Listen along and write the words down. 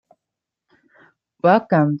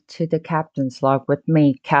Welcome to the Captain's Log with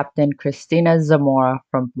me, Captain Christina Zamora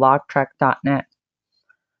from blogtrek.net.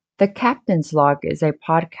 The Captain's Log is a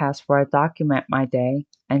podcast where I document my day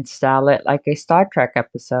and style it like a Star Trek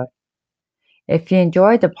episode. If you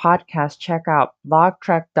enjoy the podcast, check out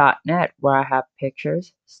blogtrek.net where I have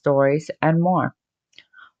pictures, stories, and more.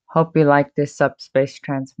 Hope you like this subspace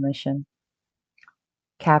transmission.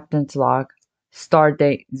 Captain's Log,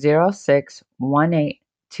 Stardate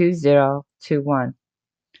 06182021.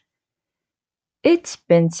 It's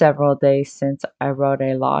been several days since I wrote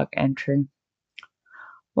a log entry.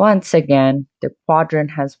 Once again, the quadrant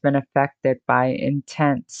has been affected by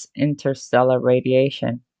intense interstellar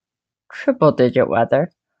radiation, triple digit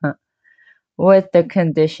weather, with the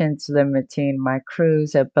conditions limiting my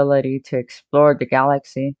crew's ability to explore the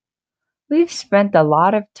galaxy. We've spent a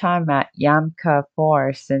lot of time at Yamka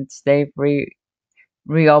 4 since they've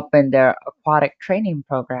reopened their aquatic training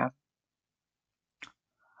program.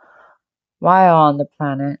 While on the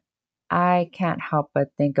planet, I can't help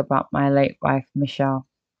but think about my late wife, Michelle.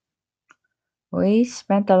 We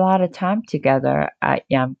spent a lot of time together at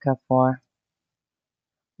Yamka 4.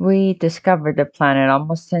 We discovered the planet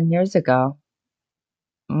almost 10 years ago.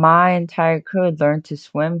 My entire crew learned to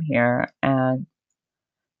swim here, and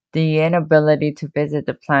the inability to visit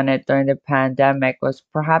the planet during the pandemic was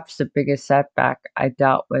perhaps the biggest setback I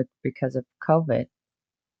dealt with because of COVID.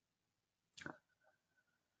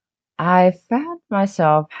 I found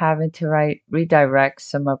myself having to redirect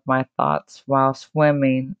some of my thoughts while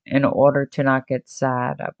swimming in order to not get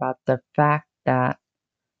sad about the fact that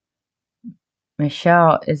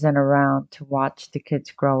Michelle isn't around to watch the kids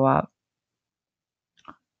grow up.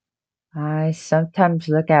 I sometimes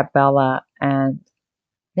look at Bella and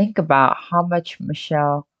think about how much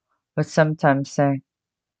Michelle would sometimes say,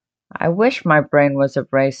 I wish my brain was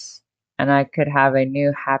erased and I could have a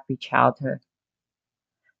new happy childhood.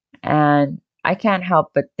 And I can't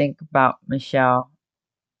help but think about Michelle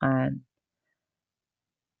and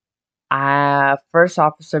First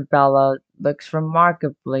Officer Bella looks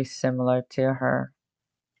remarkably similar to her,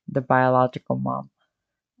 the biological mom,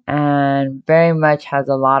 and very much has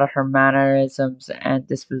a lot of her mannerisms and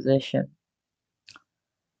disposition.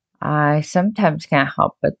 I sometimes can't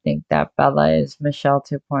help but think that Bella is Michelle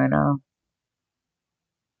 2.0.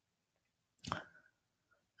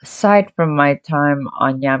 Aside from my time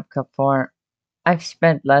on Yamka 4, I've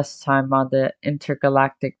spent less time on the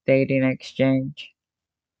intergalactic dating exchange.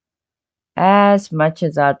 As much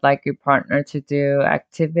as I'd like a partner to do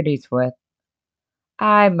activities with,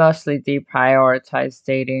 I mostly deprioritize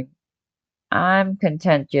dating. I'm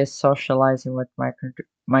content just socializing with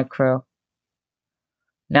my crew.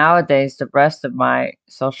 Nowadays, the rest of my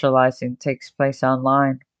socializing takes place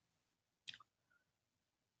online.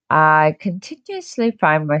 I continuously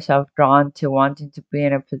find myself drawn to wanting to be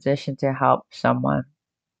in a position to help someone.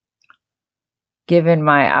 Given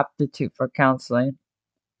my aptitude for counseling,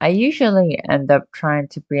 I usually end up trying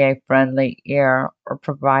to be a friendly ear or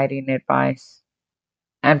providing advice.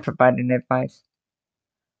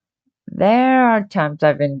 There are times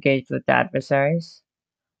I've engaged with adversaries,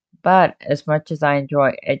 but as much as I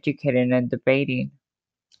enjoy educating and debating,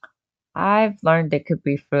 I've learned it could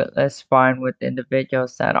be fruitless sparring with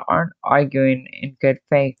individuals that aren't arguing in good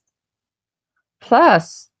faith.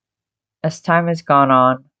 Plus, as time has gone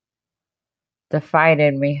on, the fight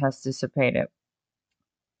in me has dissipated.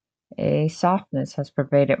 A softness has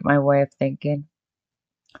pervaded my way of thinking.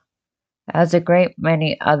 As a great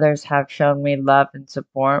many others have shown me love and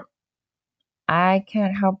support, I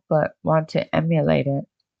can't help but want to emulate it.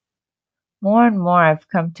 More and more I've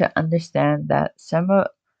come to understand that some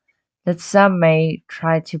may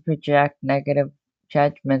try to project negative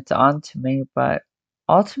judgments onto me, but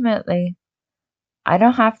ultimately I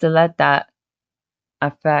don't have to let that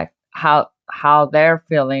affect how they're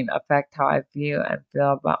feeling affect how I view and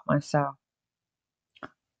feel about myself.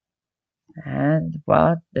 And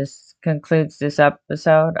well, this concludes this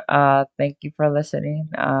episode. Thank you for listening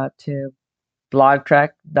to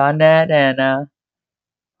blogtrek.net and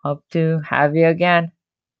hope to have you again.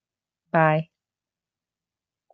 Bye.